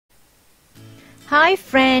Hi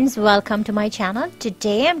friends, welcome to my channel.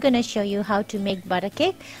 Today I'm going to show you how to make butter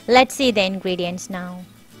cake. Let's see the ingredients now.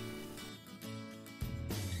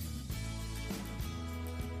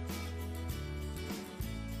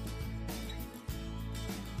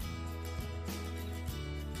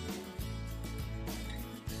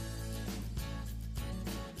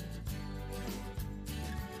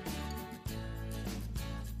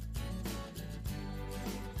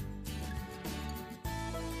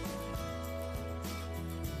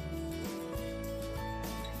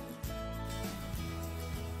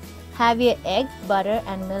 Have your egg, butter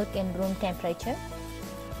and milk in room temperature.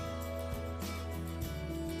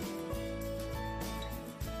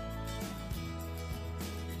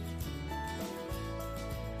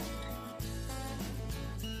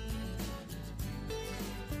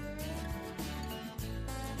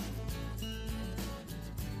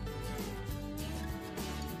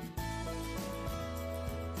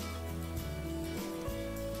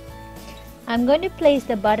 I'm going to place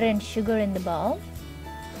the butter and sugar in the bowl.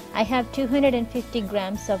 I have 250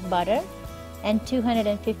 grams of butter and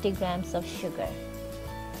 250 grams of sugar.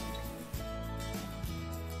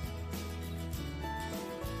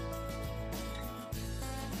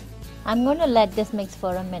 I'm going to let this mix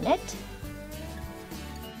for a minute.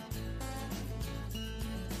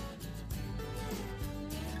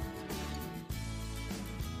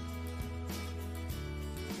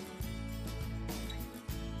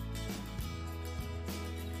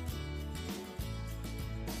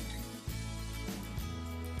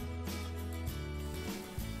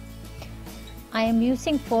 I am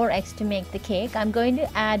using 4 eggs to make the cake. I'm going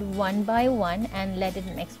to add one by one and let it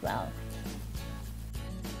mix well.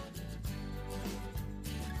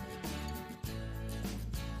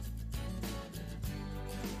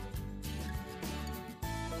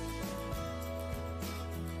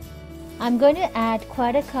 I'm going to add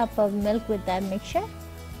quite a cup of milk with that mixture.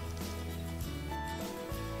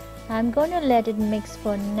 I'm going to let it mix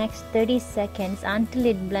for next 30 seconds until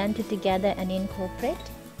it blends together and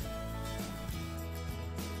incorporate.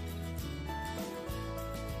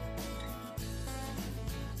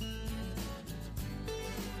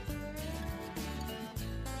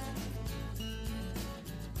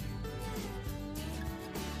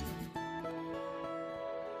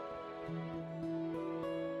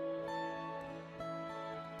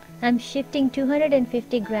 I'm shifting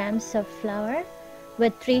 250 grams of flour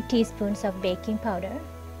with 3 teaspoons of baking powder.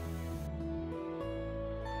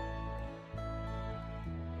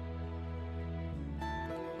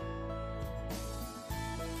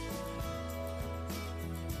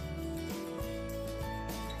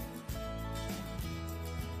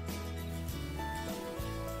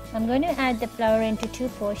 I'm going to add the flour into 2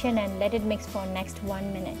 portions and let it mix for next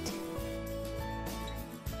 1 minute.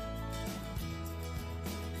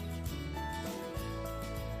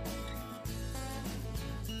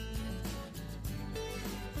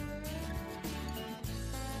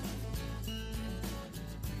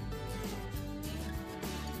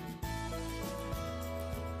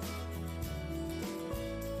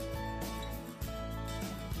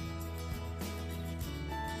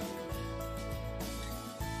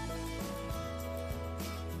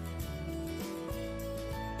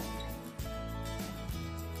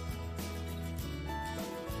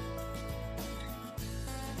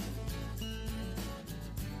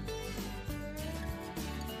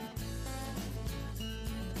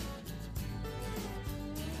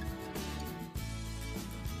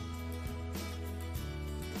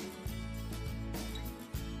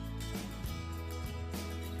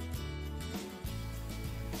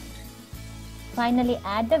 Finally,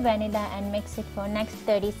 add the vanilla and mix it for next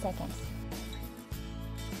 30 seconds.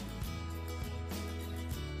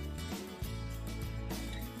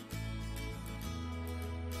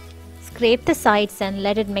 Scrape the sides and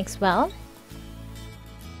let it mix well.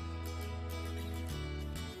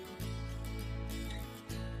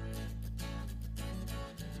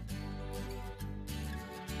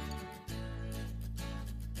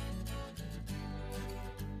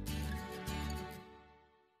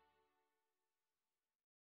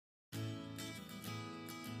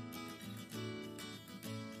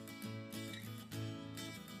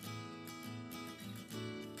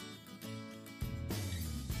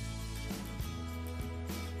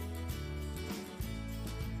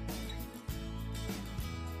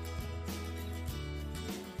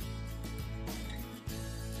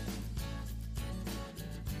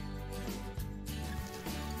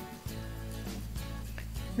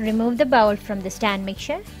 Remove the bowl from the stand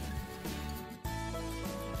mixture.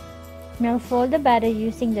 Now fold the batter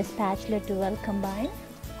using the spatula to well combine.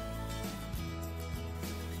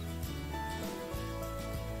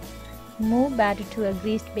 Move batter to a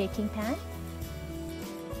greased baking pan.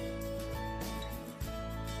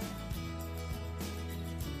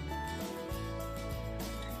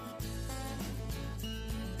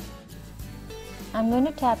 I'm going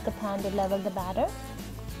to tap the pan to level the batter.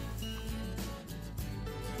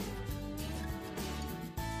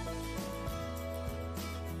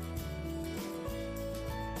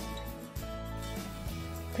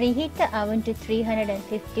 Preheat the oven to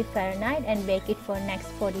 350 Fahrenheit and bake it for next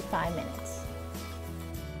 45 minutes.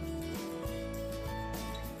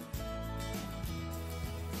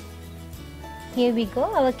 Here we go,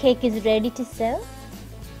 our cake is ready to serve.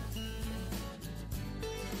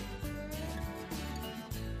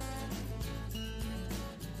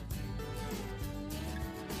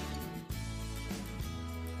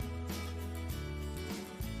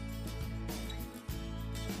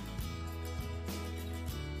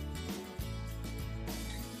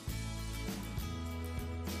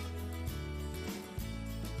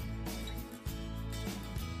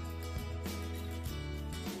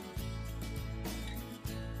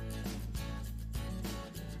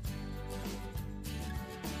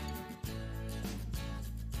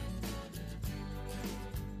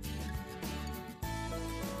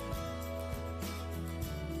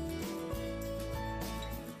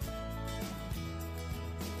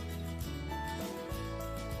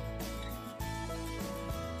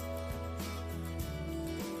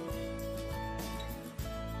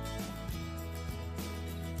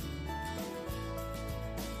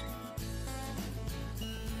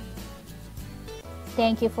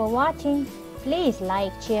 Thank you for watching. Please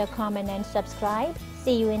like, share, comment and subscribe.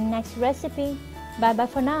 See you in next recipe. Bye bye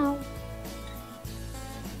for now.